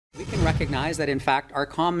We can recognize that, in fact, our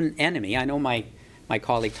common enemy, I know my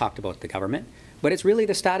colleague talked about the government, but it's really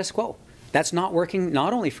the status quo. That's not working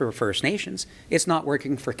not only for First Nations, it's not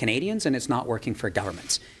working for Canadians, and it's not working for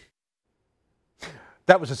governments.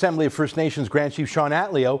 That was Assembly of First Nations Grand Chief Sean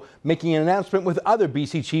Atleo making an announcement with other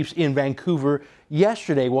BC chiefs in Vancouver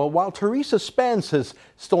yesterday. Well, while Teresa Spence has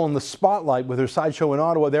stolen the spotlight with her sideshow in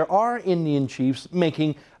Ottawa, there are Indian chiefs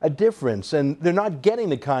making a difference, and they're not getting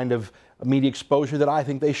the kind of media exposure that I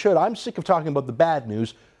think they should. I'm sick of talking about the bad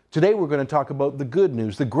news. Today we're going to talk about the good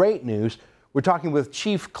news, the great news. We're talking with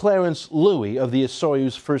Chief Clarence Louie of the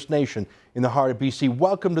Osoyoos First Nation in the heart of BC.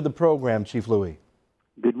 Welcome to the program, Chief Louie.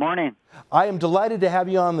 Good morning. I am delighted to have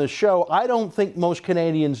you on the show. I don't think most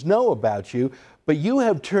Canadians know about you, but you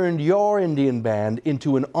have turned your Indian band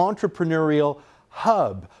into an entrepreneurial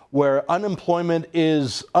hub where unemployment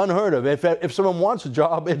is unheard of. If someone wants a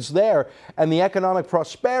job, it's there, and the economic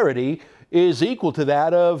prosperity is equal to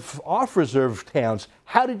that of off-reserve towns.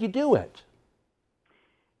 How did you do it?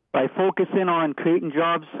 By focusing on creating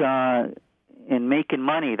jobs and making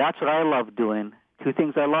money. That's what I love doing. Two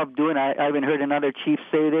things I love doing. I haven't heard another chief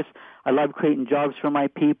say this. I love creating jobs for my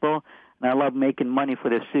people, and I love making money for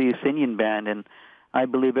the Osoyoos Indian Band. And I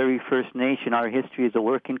believe every First Nation, our history is a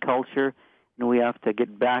working culture, and we have to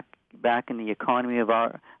get back in the economy of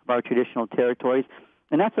our traditional territories.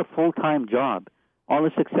 And that's a full-time job. All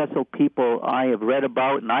the successful people I have read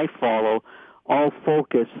about and I follow all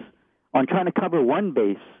focus on trying to cover one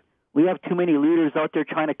base. We have too many leaders out there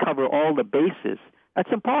trying to cover all the bases. That's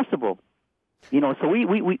impossible. You know, so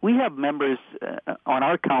we have members on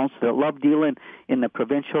our council that love dealing in the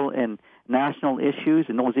provincial and national issues,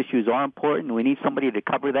 and those issues are important. We need somebody to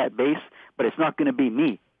cover that base, but it's not going to be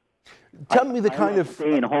me. Tell me the kind of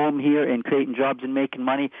staying home here and creating jobs and making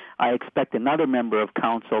money. I expect another member of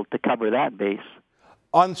council to cover that base.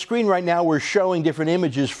 On screen right now, we're showing different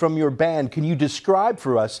images from your band. Can you describe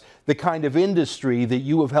for us the kind of industry that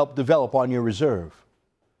you have helped develop on your reserve?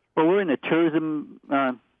 Well, we're in the tourism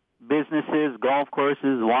businesses, golf courses,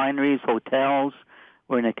 wineries, hotels.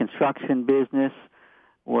 We're in a construction business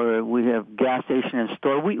where we have gas station and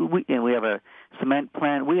store. And we have a cement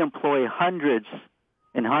plant. We employ hundreds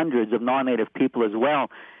and hundreds of non-native people as well.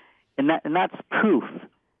 And that's proof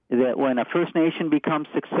that when a First Nation becomes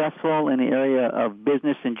successful in the area of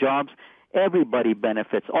business and jobs, everybody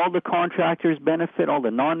benefits. All the contractors benefit. All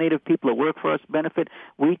the non-native people that work for us benefit.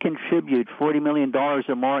 We contribute $40 million or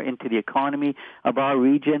more into the economy of our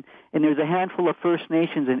region. And there's a handful of First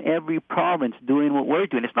Nations in every province doing what we're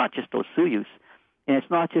doing. It's not just Osoyoos. And it's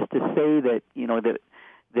not just to say that, you know,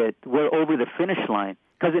 that we're over the finish line.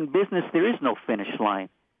 Because in business, there is no finish line.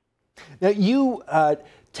 Now, you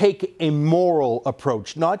take a moral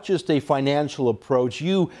approach, not just a financial approach.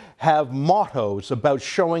 You have mottos about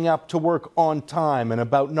showing up to work on time and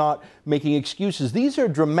about not making excuses. These are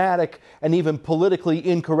dramatic and even politically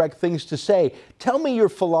incorrect things to say. Tell me your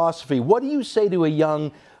philosophy. What do you say to a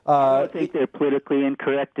young... I don't think they're politically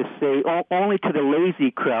incorrect to say. Only to the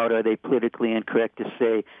lazy crowd are they politically incorrect to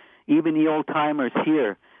say. Even the old-timers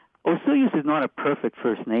here. Osoyoos is not a perfect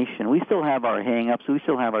First Nation. We still have our hang-ups. We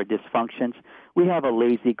still have our dysfunctions. We have a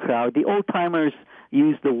lazy crowd. The old-timers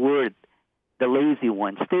use the word, the lazy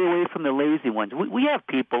ones. Stay away from the lazy ones. We have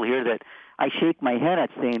people here that I shake my head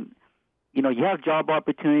at saying, you know, you have job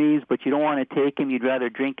opportunities, but you don't want to take them. You'd rather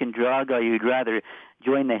drink and drug, or you'd rather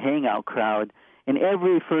join the hangout crowd. In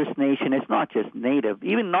every First Nation, it's not just Native,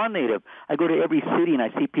 even non-Native. I go to every city and I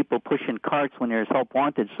see people pushing carts when there's help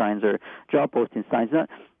wanted signs or job posting signs.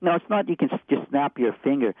 No, it's not you can just snap your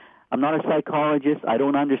finger. I'm not a psychologist. I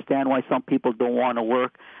don't understand why some people don't want to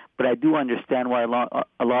work, but I do understand why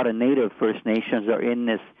a lot of Native First Nations are in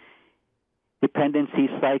this dependency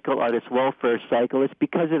cycle or this welfare cycle. It's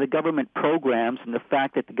because of the government programs and the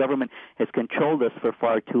fact that the government has controlled us for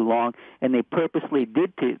far too long, and they purposely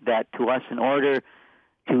did that to us in order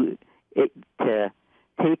to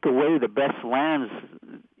take away the best lands,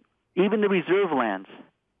 even the reserve lands.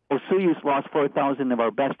 Osoyoos lost 4,000 of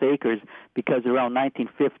our best acres because around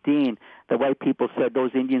 1915, the white people said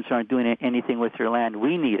those Indians aren't doing anything with their land.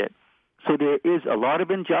 We need it. So there is a lot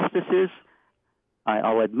of injustices.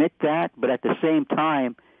 I'll admit that, but at the same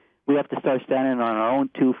time, we have to start standing on our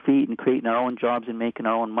own 2 feet and creating our own jobs and making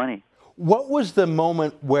our own money. What was the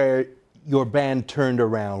moment where your band turned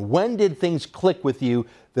around? When did things click with you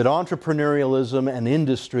that entrepreneurialism and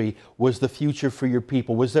industry was the future for your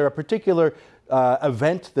people? Was there a particular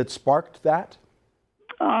event that sparked that?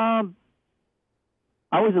 I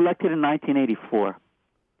was elected in 1984,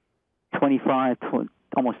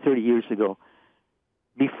 almost 30 years ago.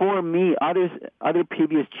 Before me, other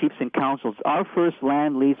previous chiefs and councils, our first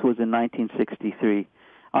land lease was in 1963.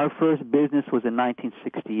 Our first business was in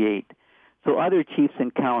 1968. So other chiefs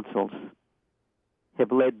and councils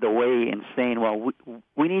have led the way in saying, well,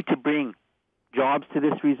 we need to bring jobs to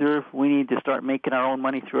this reserve. We need to start making our own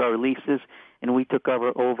money through our leases. And we took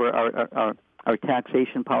over our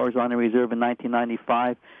taxation powers on the reserve in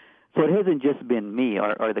 1995. So it hasn't just been me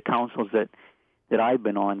or the councils that I've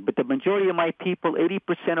been on. But the majority of my people,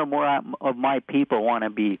 80% or more of my people, want to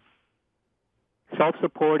be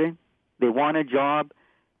self-supporting. They want a job.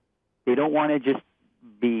 They don't want to just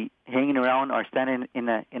be hanging around or standing in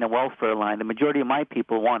a welfare line. The majority of my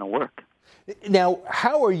people want to work. Now,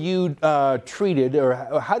 how are you treated,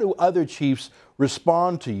 or how do other chiefs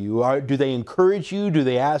respond to you? Do they encourage you? Do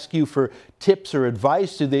they ask you for tips or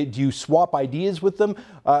advice? Do you swap ideas with them?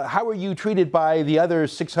 How are you treated by the other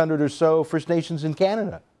 600 or so First Nations in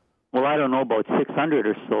Canada? Well, I don't know about 600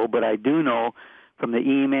 or so, but I do know from the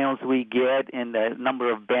emails we get and the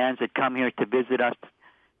number of bands that come here to visit us,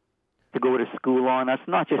 to go to school on us,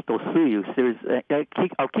 not just Osuyus.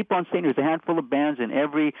 I'll keep on saying there's a handful of bands in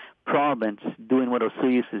every province doing what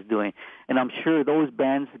Osuyus is doing. And I'm sure those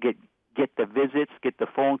bands get the visits, get the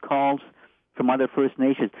phone calls from other First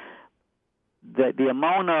Nations. The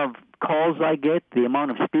amount of calls I get, the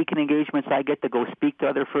amount of speaking engagements I get to go speak to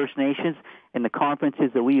other First Nations, and the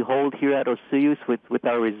conferences that we hold here at Osuyus with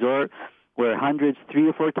our resort, where hundreds, 3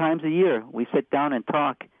 or 4 times a year, we sit down and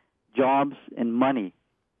talk jobs and money,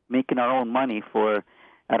 making our own money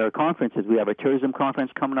at our conferences. We have a tourism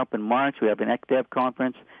conference coming up in March. We have an ECDEV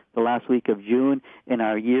conference the last week of June, and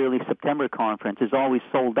our yearly September conference is always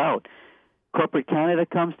sold out. Corporate Canada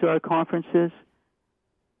comes to our conferences.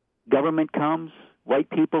 Government comes. White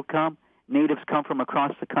people come. Natives come from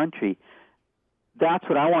across the country. That's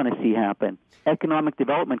what I want to see happen. Economic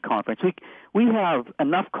Development Conference. We have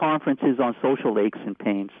enough conferences on social aches and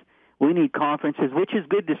pains. We need conferences, which is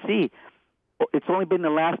good to see. It's only been the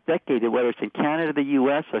last decade, whether it's in Canada, the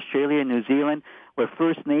U.S., Australia, New Zealand, where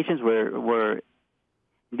First Nations, where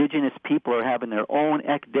Indigenous people are having their own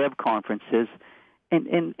ECDEV conferences,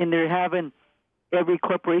 and they're having every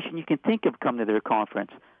corporation you can think of come to their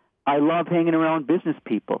conference. I love hanging around business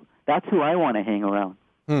people. That's who I want to hang around.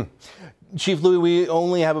 Chief Louie, we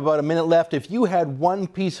only have about a minute left. If you had one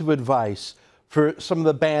piece of advice for some of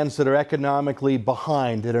the bands that are economically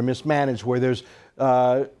behind, that are mismanaged, where there's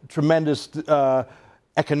tremendous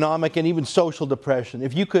economic and even social depression,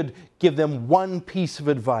 if you could give them one piece of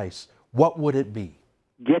advice, what would it be?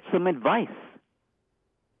 Get some advice.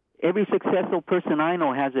 Every successful person I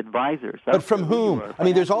know has advisors. But from whom? I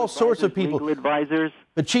mean, there's all sorts of people. Legal advisors.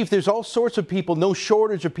 But Chief, there's all sorts of people, no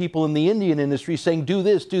shortage of people in the Indian industry saying, do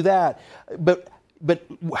this, do that. But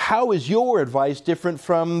how is your advice different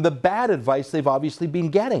from the bad advice they've obviously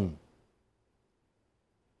been getting?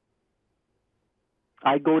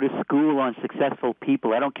 I go to school on successful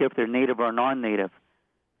people. I don't care if they're native or non-native.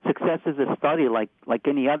 Success is a study like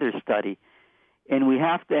any other study. And we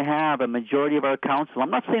have to have a majority of our council. I'm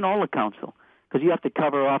not saying all the council, because you have to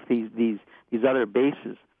cover off these other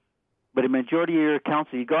bases. But a majority of your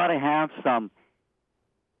council, you got to have some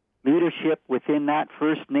leadership within that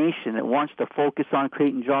First Nation that wants to focus on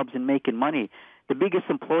creating jobs and making money. The biggest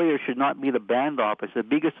employer should not be the band office. The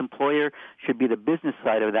biggest employer should be the business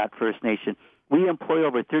side of that First Nation. We employ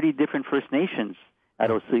over 30 different First Nations at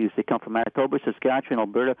Osuyus. They come from Manitoba, Saskatchewan,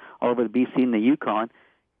 Alberta, all over the BC and the Yukon,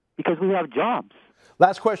 because we have jobs.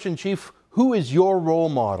 Last question, Chief. Who is your role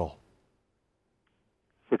model?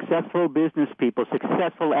 Successful business people,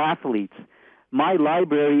 successful athletes. My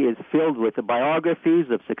library is filled with the biographies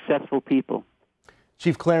of successful people.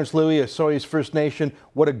 Chief Clarence Louie, Osuyus First Nation,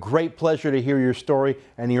 what a great pleasure to hear your story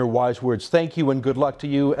and your wise words. Thank you and good luck to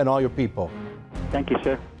you and all your people. Thank you,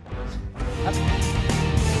 sir. Thank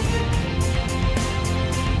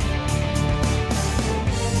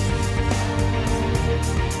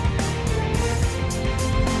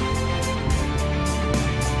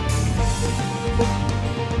you.